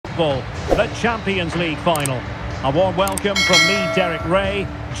football, the Champions League final. A warm welcome from me, Derek Ray,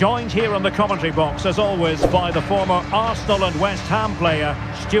 joined here in the commentary box, as always, by the former Arsenal and West Ham player,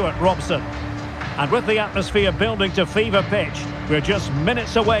 Stuart Robson. And with the atmosphere building to fever pitch, we're just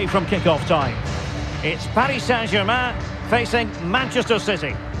minutes away from kick-off time. It's Paris Saint-Germain facing Manchester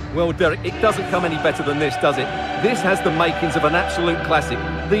City. Well, Derek, it doesn't come any better than this, does it? This has the makings of an absolute classic.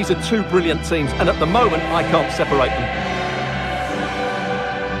 These are two brilliant teams, and at the moment, I can't separate them.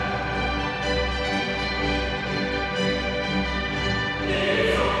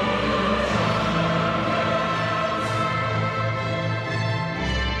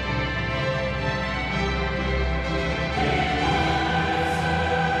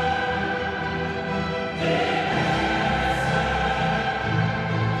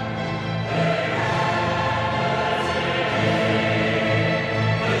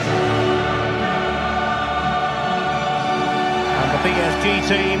 PSG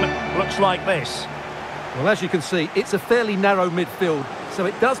team looks like this. Well, as you can see, it's a fairly narrow midfield, so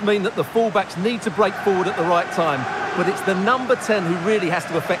it does mean that the fullbacks need to break forward at the right time, but it's the number 10 who really has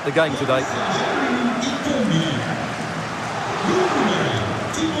to affect the game today.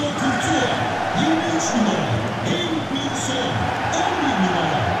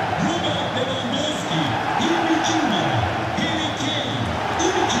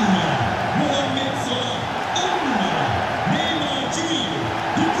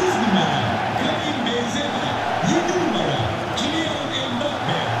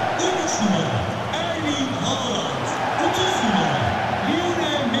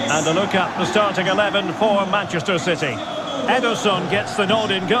 And a look at the starting 11 for Manchester City. Ederson gets the nod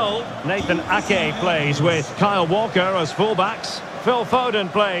in goal. Nathan Ake plays with Kyle Walker as fullbacks. Phil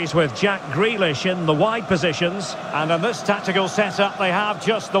Foden plays with Jack Grealish in the wide positions. And in this tactical setup, they have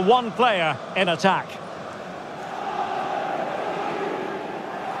just the one player in attack.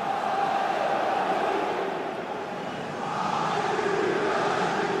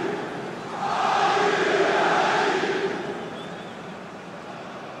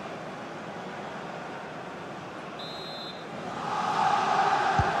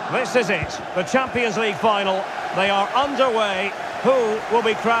 This is it, the Champions League final. They are underway. Who will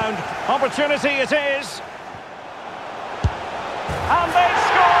be crowned? Opportunity it is. And they've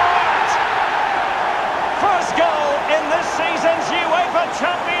scored! First goal in this season's UEFA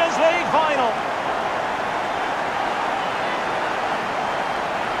Champions League final.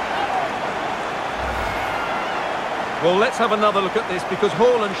 Well, let's have another look at this, because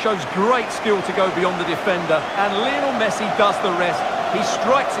Haaland shows great skill to go beyond the defender, and Lionel Messi does the rest. He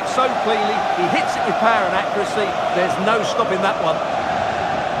strikes it so cleanly, he hits it with power and accuracy. There's no stopping that one.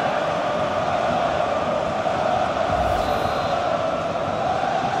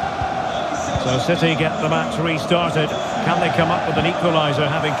 So City get the match restarted. Can they come up with an equaliser,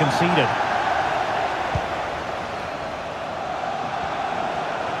 having conceded?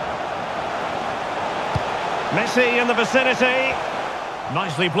 Messi in the vicinity.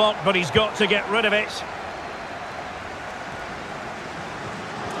 Nicely blocked, but he's got to get rid of it.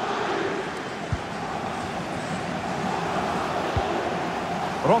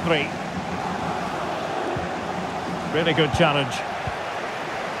 Rodri. Really good challenge.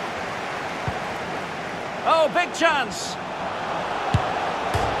 Oh, big chance.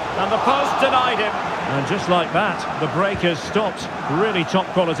 And the post denied him. And just like that, the break has stopped. Really top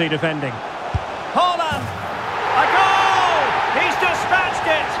quality defending. Haaland! A goal! He's dispatched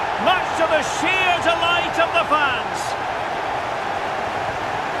it, much to the sheer delight of the fans.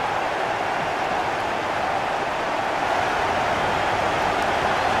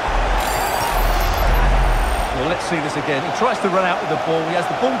 Well, let's see this again. He tries to run out with the ball. He has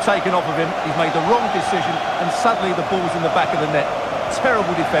the ball taken off of him. He's made the wrong decision, and suddenly the ball's in the back of the net.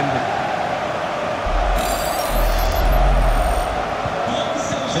 Terrible defending.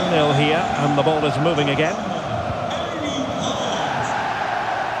 2-0 here, and the ball is moving again.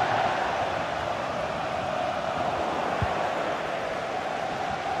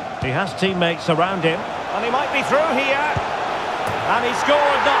 He has teammates around him, and he might be through here. And he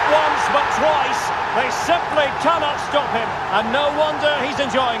scored not once, but twice. They simply cannot stop him, and no wonder he's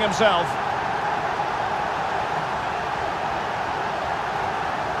enjoying himself.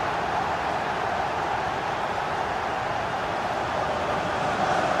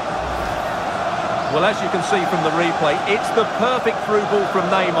 Well, as you can see from the replay, it's the perfect through ball from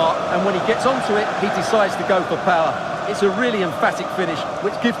Neymar, and when he gets onto it, he decides to go for power. It's a really emphatic finish,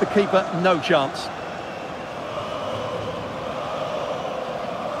 which gives the keeper no chance.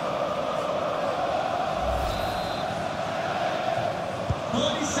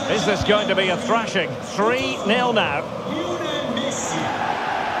 Is this going to be a thrashing? 3-0 now.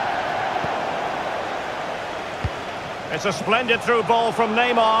 It's a splendid through ball from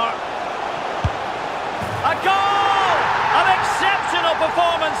Neymar. A goal! An exceptional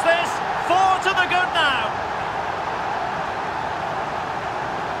performance this. 4 to the good now.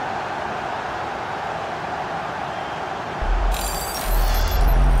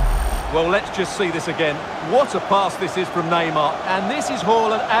 Well, let's just see this again. What a pass this is from Neymar. And this is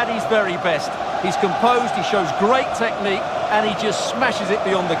Haaland at his very best. He's composed, he shows great technique, and he just smashes it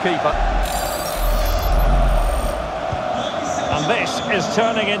beyond the keeper. And this is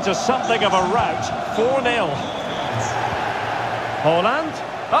turning into something of a rout. 4-0. Haaland.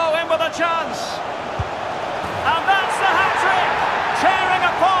 Oh, in with a chance. And that's the hat-trick. Tearing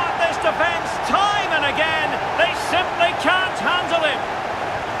apart this defence time and again. They simply can't handle him.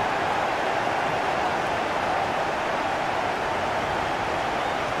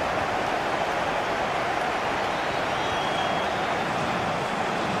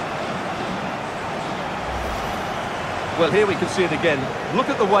 Well, here we can see it again. Look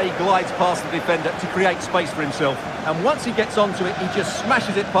at the way he glides past the defender to create space for himself. And once he gets onto it, he just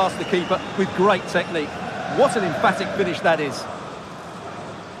smashes it past the keeper with great technique. What an emphatic finish that is.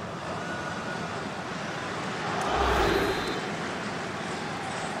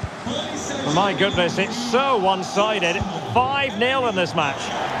 My goodness, it's so one-sided. 5-0 in this match.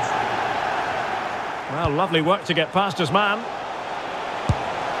 Well, lovely work to get past his man.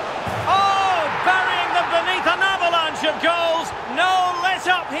 Beneath an avalanche of goals, no let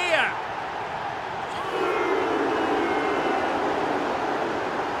up here.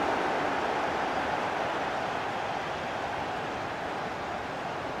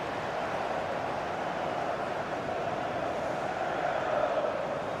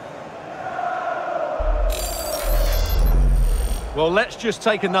 Well, let's just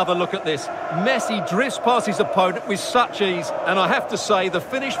take another look at this. Messi drifts past his opponent with such ease, and I have to say the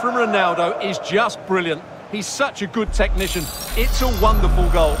finish from Ronaldo is just brilliant. He's such a good technician. It's a wonderful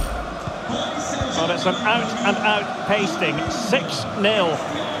goal. Well, it's an out-and-out pasting. 6-0.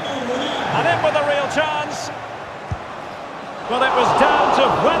 And in with a real chance. Well, it was down to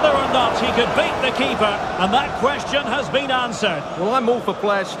whether or not he could beat the keeper, and that question has been answered. Well, I'm all for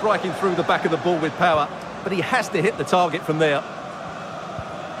players striking through the back of the ball with power, but he has to hit the target from there.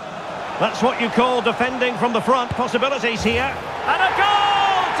 That's what you call defending from the front. Possibilities here. And a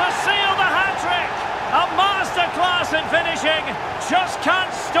goal to seal the hat-trick. A masterclass in finishing. Just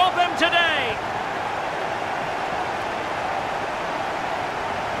can't stop him today.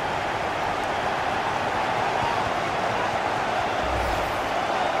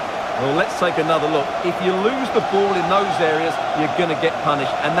 Well, let's take another look. If you lose the ball in those areas, you're going to get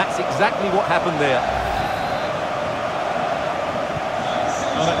punished. And that's exactly what happened there.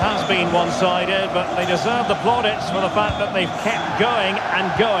 Well, it has been one-sided, but they deserve the plaudits for the fact that they've kept going and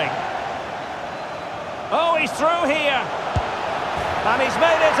going. Oh, he's through here. And he's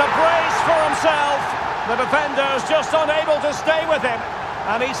made it a brace for himself. The defender's just unable to stay with him.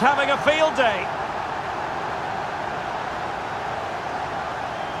 And he's having a field day.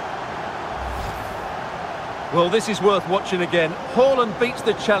 Well, this is worth watching again. Haaland beats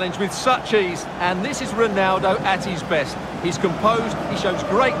the challenge with such ease, and this is Ronaldo at his best. He's composed, he shows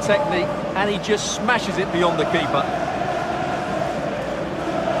great technique, and he just smashes it beyond the keeper.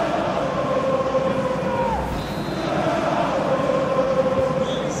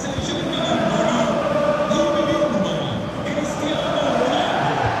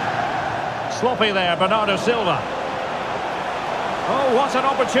 Sloppy there, Bernardo Silva. Oh, what an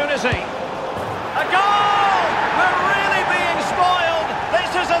opportunity. A goal! We're really being spoiled. This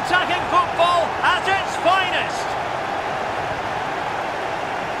is attacking football at its finest.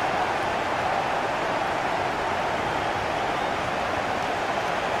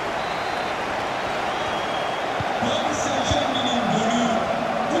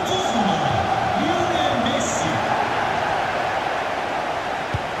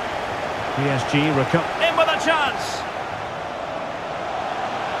 PSG recover. In with a chance.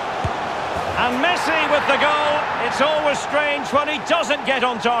 And Messi with the goal. It's always strange when he doesn't get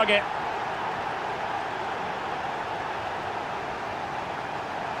on target.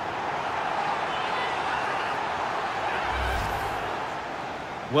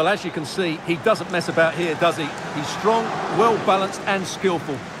 Well, as you can see, he doesn't mess about here, does he? He's strong, well-balanced and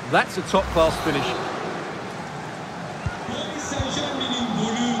skillful. That's a top-class finish.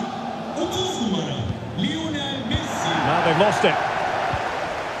 Now they've lost it.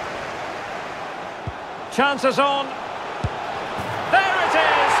 Chances on. There it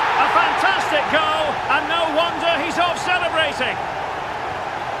is! A fantastic goal, and no wonder he's off celebrating.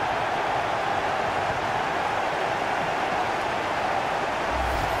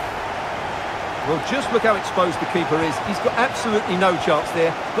 Well, just look how exposed the keeper is. He's got absolutely no chance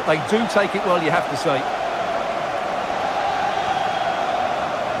there, but they do take it well, you have to say.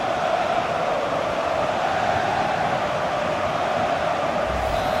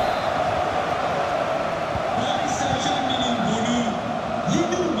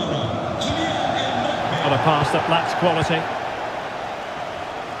 On a pass that lacks quality.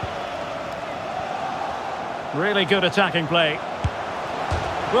 Really good attacking play.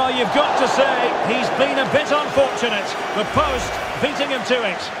 Well, you've got to say, he's been a bit unfortunate. The post beating him to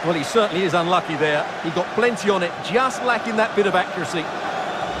it. Well, he certainly is unlucky there. He got plenty on it, just lacking that bit of accuracy.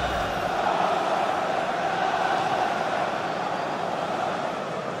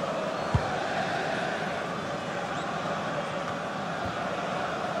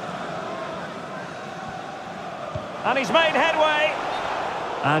 And he's made headway.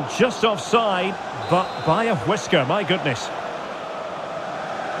 And just offside, but by a whisker, my goodness.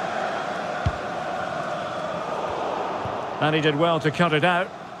 And he did well to cut it out.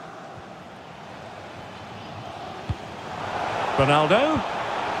 Ronaldo.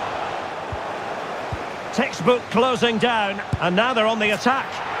 Textbook closing down, and now they're on the attack.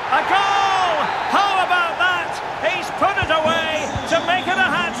 A goal! How about that? He's put it away to make it a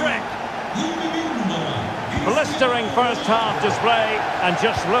hat-trick. Blistering first-half display, and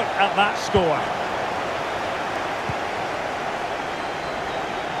just look at that score.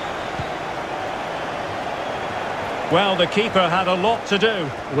 Well, the keeper had a lot to do.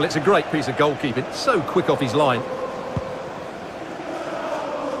 Well, it's a great piece of goalkeeping. So quick off his line.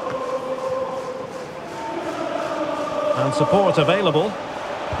 And support available.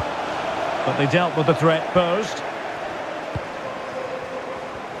 But they dealt with the threat posed.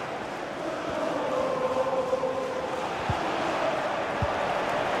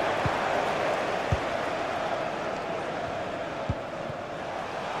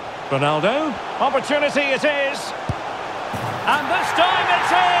 Ronaldo. Opportunity it is. And this time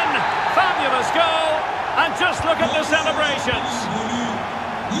it's in! Fabulous goal! And just look at the celebrations!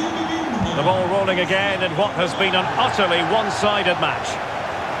 The ball rolling again in what has been an utterly one-sided match.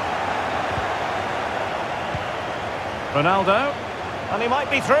 Ronaldo. And he might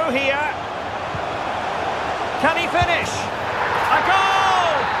be through here. Can he finish? A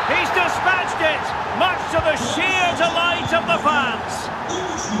goal! He's dispatched it! Much to the sheer delight of the fans.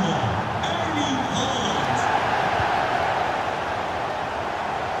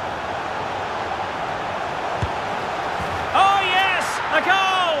 A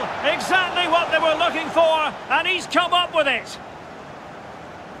goal! Exactly what they were looking for, and he's come up with it.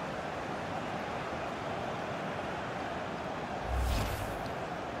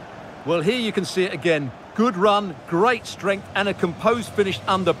 Well, here you can see it again. Good run, great strength, and a composed finish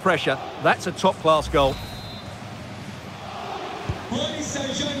under pressure. That's a top-class goal.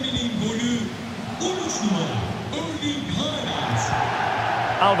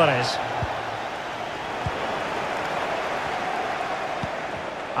 Alvarez.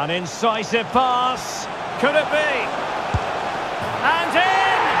 An incisive pass. Could it be? And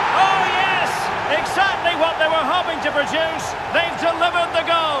in! Oh, yes! Exactly what they were hoping to produce. They've delivered the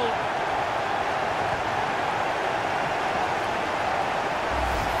goal.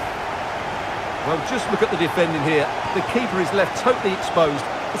 Well, just look at the defending here. The keeper is left totally exposed.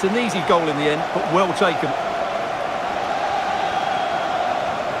 It's an easy goal in the end, but well taken.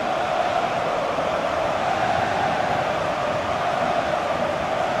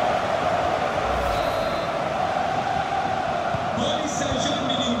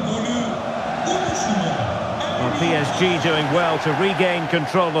 PSG doing well to regain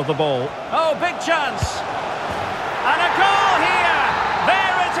control of the ball. Oh, big chance! And a goal here!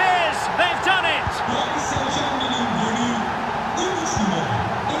 There it is! They've done it!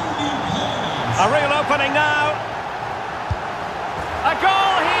 A real opening now. A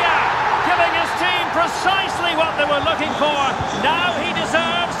goal here! Giving his team precisely what they were looking for. Now he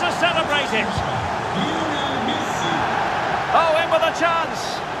deserves to celebrate it. Oh, in with a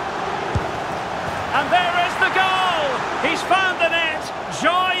chance. And there is the goal! He's found the net!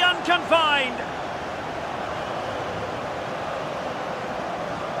 Joy unconfined!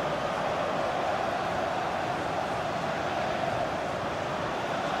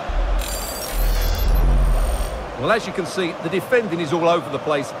 Well, as you can see, the defending is all over the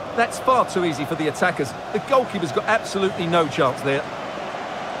place. That's far too easy for the attackers. The goalkeeper's got absolutely no chance there.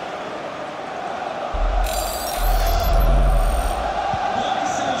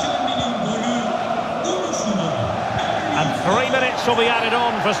 And 3 minutes will be added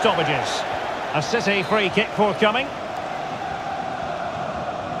on for stoppages. A City free kick forthcoming.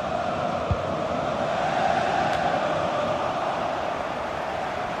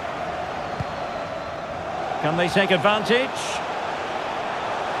 Can they take advantage?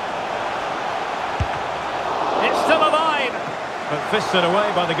 It's still alive, but fisted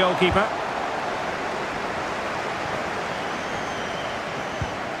away by the goalkeeper.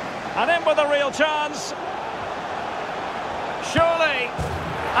 And in with a real chance. Surely.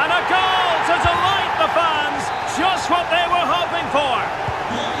 And a goal to delight the fans. Just what they were hoping for.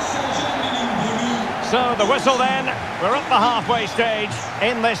 So the whistle then. We're at the halfway stage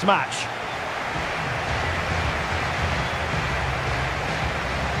in this match.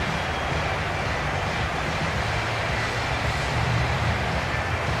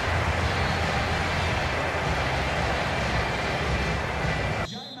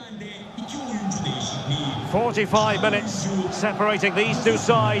 "45 minutes separating these two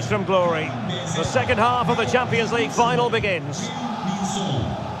sides from glory. The second half of the Champions League final begins.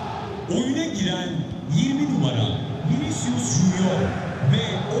 Oyuna giren 20 numara Vinicius Junior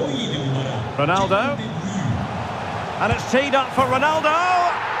ve 17 numara Ronaldo. And it's teed up for Ronaldo.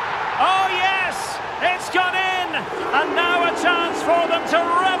 Oh yes! It's gone in! And now a chance for them to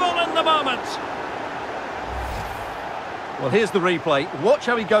revel in the moment. Well, here's the replay. Watch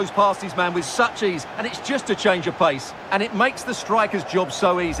how he goes past his man with such ease, and it's just a change of pace. And it makes the striker's job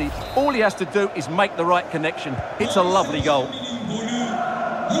so easy. All he has to do is make the right connection. It's a lovely goal.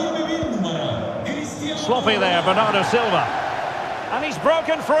 Sloppy there, Bernardo Silva. And he's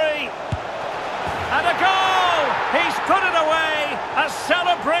broken free. And a goal! He's put it away. A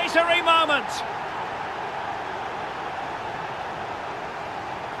celebratory moment.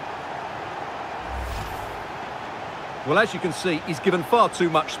 Well, as you can see, he's given far too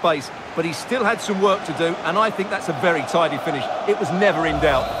much space, but he's still had some work to do, and I think that's a very tidy finish. It was never in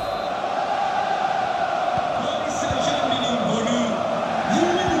doubt.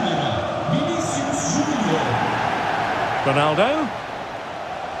 Ronaldo.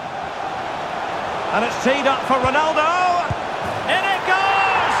 And it's teed up for Ronaldo. In it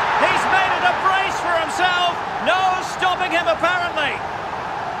goes! He's made it a brace for himself. No stopping him, apparently.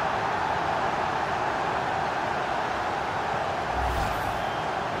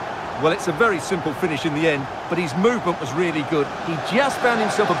 Well, it's a very simple finish in the end, but his movement was really good. He just found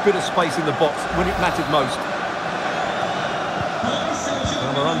himself a bit of space in the box when it mattered most.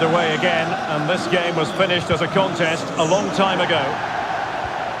 Well, we're underway again, and this game was finished as a contest a long time ago.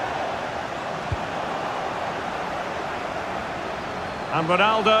 And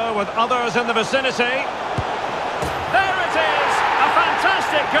Ronaldo with others in the vicinity. There it is! A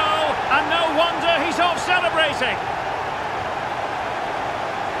fantastic goal, and no wonder he's off celebrating.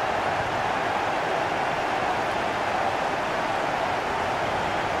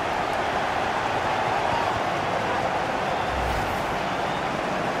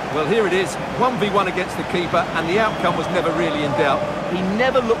 Well, here it is, 1v1 against the keeper, and the outcome was never really in doubt. He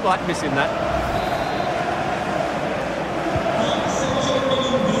never looked like missing that.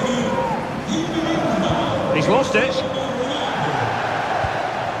 He's lost it.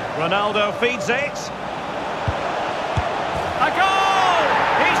 Ronaldo feeds it. A goal!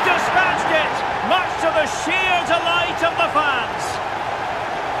 He's dispatched it, much to the sheer delight of the fans.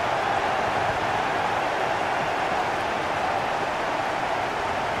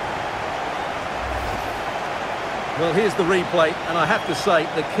 Well, here's the replay, and I have to say,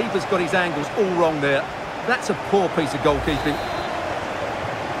 the keeper's got his angles all wrong there. That's a poor piece of goalkeeping.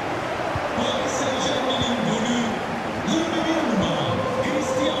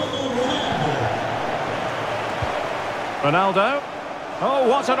 Ronaldo. Oh,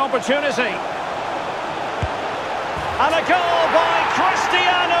 what an opportunity. And a goal by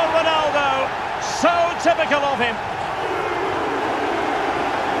Cristiano Ronaldo. So typical of him.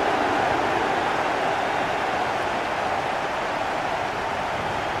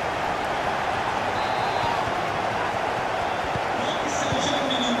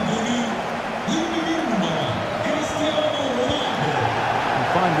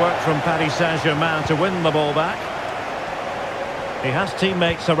 Fine work from Paris Saint-Germain to win the ball back. He has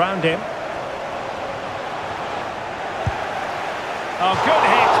teammates around him. Oh, good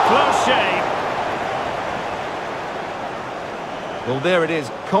hit, close shave. Well, there it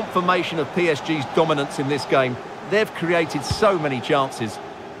is, confirmation of PSG's dominance in this game. They've created so many chances.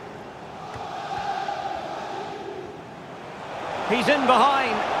 He's in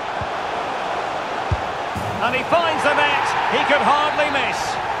behind. And he finds the net. He could hardly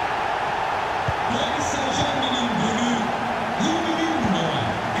miss.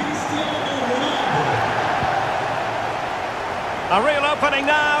 A real opening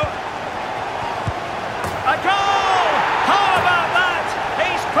now. A goal! How about that?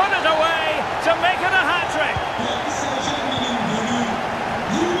 He's put it away to make it a hat-trick.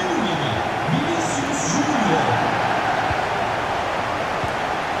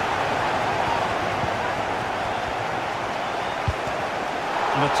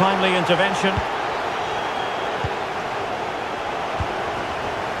 timely intervention.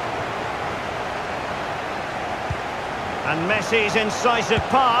 And Messi's incisive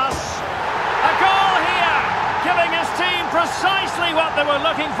pass. A goal here, giving his team precisely what they were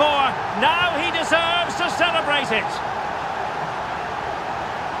looking for. Now he deserves to celebrate it.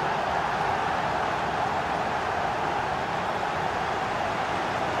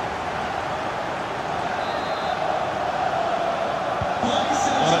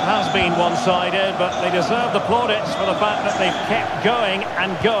 Well, it has been one-sided, but they deserve the plaudits for the fact that they've kept going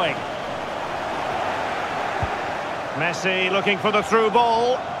and going. Messi looking for the through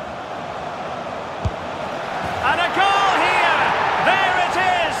ball. And a goal here! There it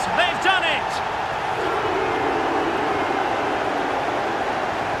is! They've done it!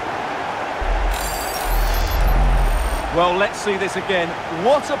 Well, let's see this again.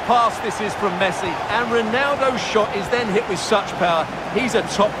 What a pass this is from Messi. And Ronaldo's shot is then hit with such power. He's a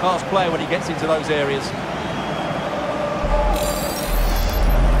top-class player when he gets into those areas.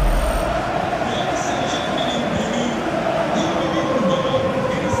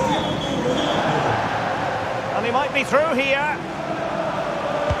 Might be through here.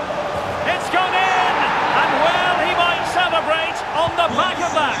 It's gone in, and well, he might celebrate on the back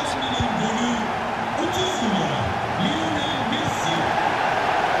of that.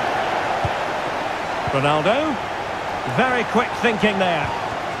 Ronaldo, very quick thinking there.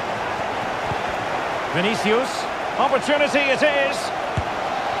 Vinicius, opportunity it is.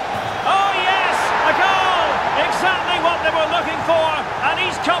 Oh yes, a goal! Exactly what they were looking for, and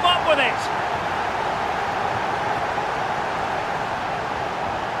he's come up with it.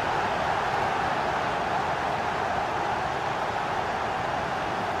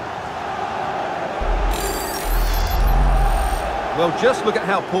 Well, just look at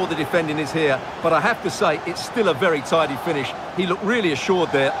how poor the defending is here, but I have to say, it's still a very tidy finish. He looked really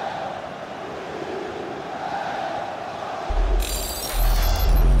assured there.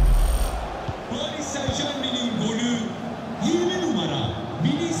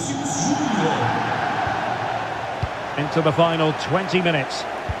 Into the final 20 minutes.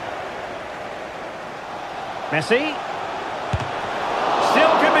 Messi.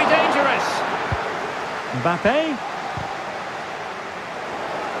 Still could be dangerous. Mbappe.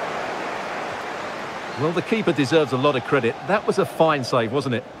 Well, the keeper deserves a lot of credit. That was a fine save,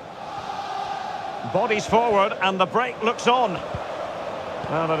 wasn't it? Bodies forward and the break looks on.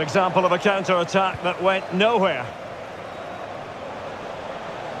 Well, an example of a counter-attack that went nowhere.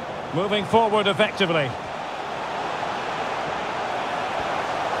 Moving forward effectively.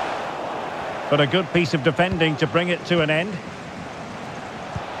 But a good piece of defending to bring it to an end.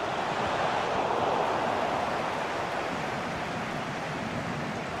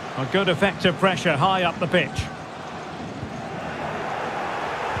 A good effective pressure high up the pitch.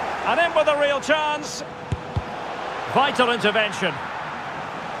 And in with a real chance. Vital intervention.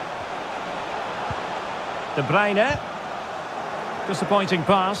 De Bruyne. Disappointing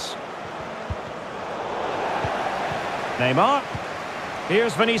pass. Neymar.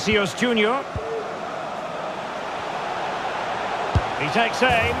 Here's Vinicius Junior. He takes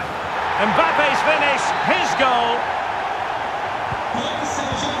aim. Mbappe's finish, his goal.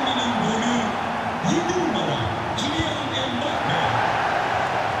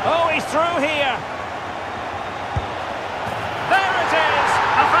 Oh, he's through here. There it is.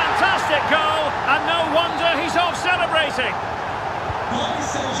 A fantastic goal, and no wonder he's off celebrating.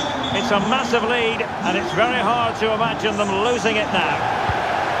 It's a massive lead, and it's very hard to imagine them losing it now.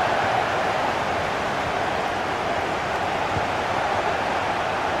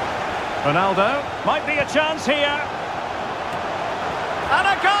 Ronaldo, might be a chance here. And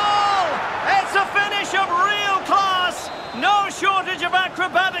a goal! It's a finish of real class. No shortage of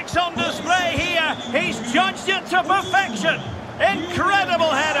acrobatics on display here. He's judged it to perfection. Incredible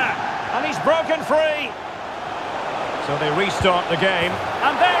header. And he's broken free. So they restart the game.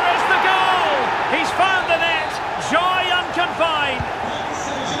 And there is the goal! He's found the net. Joy unconfined.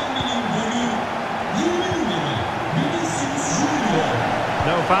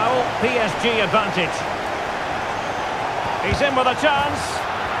 No foul, PSG advantage. He's in with a chance.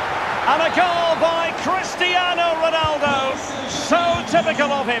 And a goal by Cristiano Ronaldo. So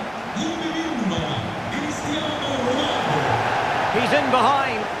typical of him. He's in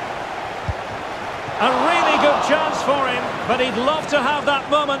behind. A really good chance for him, but he'd love to have that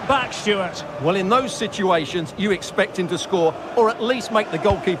moment back, Stuart. Well, in those situations, you expect him to score, or at least make the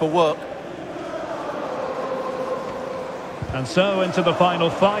goalkeeper work. And so into the final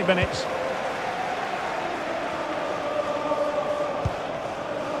 5 minutes.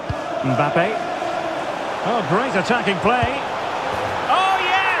 Mbappe. Oh, great attacking play. Oh,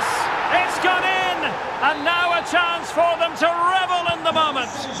 yes! And now a chance for them to revel in the moment.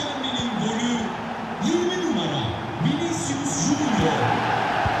 Saint-Germain'in golü 20 numara Vinicius Junior.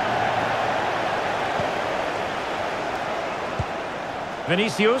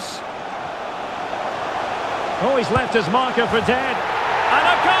 Vinicius. Oh, he's left his marker for dead. And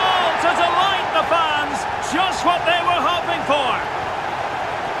a goal to delight the fans. Just what they were hoping for.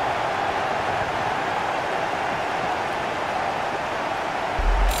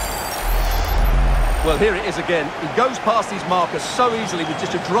 Well, here it is again. He goes past his marker so easily with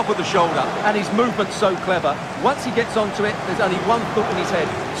just a drop of the shoulder, and his movement's so clever. Once he gets onto it, there's only one thought in his head.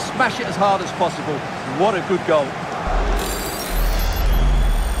 Smash it as hard as possible. What a good goal.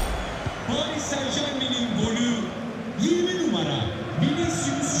 Paris Saint-Germain'in golü 20 numara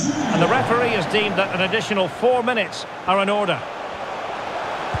Vinicius Junior. And the referee has deemed that an additional 4 minutes are in order.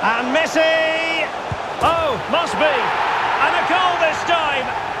 And Messi! Oh, must be! And a goal this time!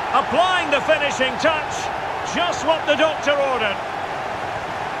 Applying the finishing touch, just what the doctor ordered.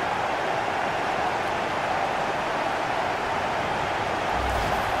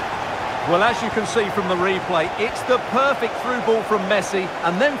 Well, as you can see from the replay, it's the perfect through ball from Messi,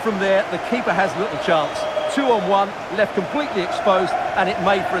 and then from there, the keeper has little chance. 2-on-1, left completely exposed, and it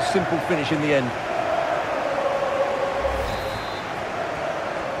made for a simple finish in the end.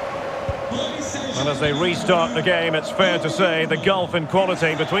 Well, as they restart the game, it's fair to say the gulf in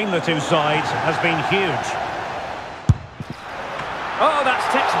quality between the two sides has been huge. Oh, that's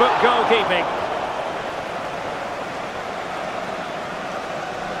textbook goalkeeping.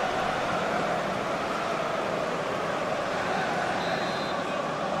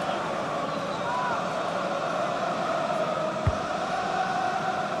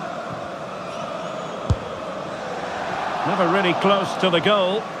 Never really close to the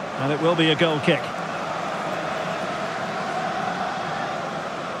goal. And it will be a goal kick.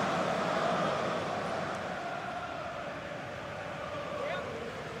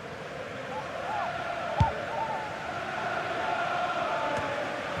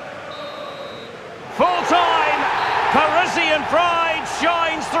 Full-time! Parisian pride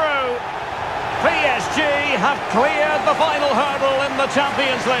shines through. PSG have cleared the final hurdle in the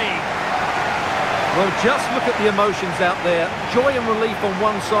Champions League. Well, just look at the emotions out there. Joy and relief on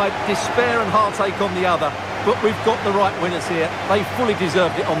one side, despair and heartache on the other. But we've got the right winners here. They fully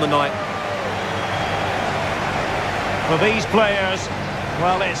deserved it on the night. For these players,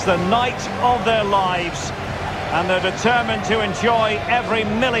 well, it's the night of their lives. And they're determined to enjoy every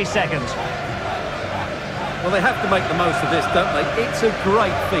millisecond. Well, they have to make the most of this, don't they? It's a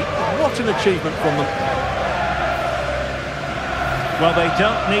great feat. What an achievement from them. Well, they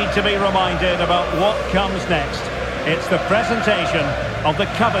don't need to be reminded about what comes next. It's the presentation of the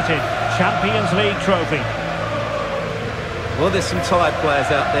coveted Champions League trophy. Well, there's some tired players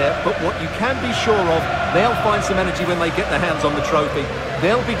out there, but what you can be sure of, they'll find some energy when they get their hands on the trophy.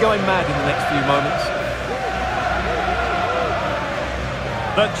 They'll be going mad in the next few moments.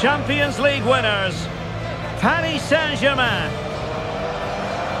 The Champions League winners, Paris Saint-Germain.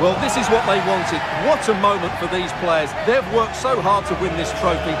 Well, this is what they wanted. What a moment for these players. They've worked so hard to win this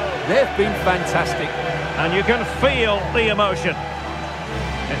trophy. They've been fantastic. And you can feel the emotion.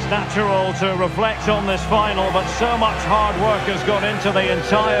 It's natural to reflect on this final, but so much hard work has gone into the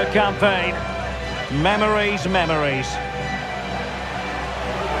entire campaign. Memories, memories.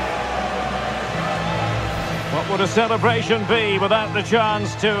 What would a celebration be without the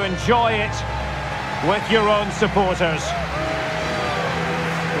chance to enjoy it with your own supporters?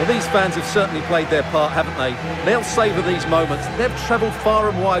 Well, these fans have certainly played their part, haven't they? They'll savour these moments. They've travelled far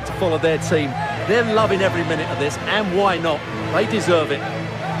and wide to follow their team. They're loving every minute of this, and why not? They deserve it.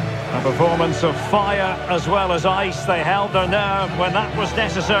 A performance of fire as well as ice. They held their nerve when that was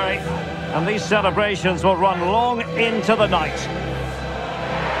necessary. And these celebrations will run long into the night.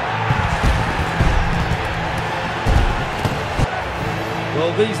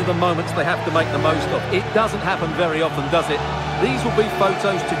 Well, these are the moments they have to make the most of. It doesn't happen very often, does it? These will be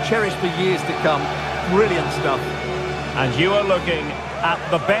photos to cherish for years to come. Brilliant stuff. And you are looking at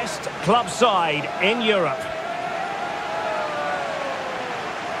the best club side in Europe.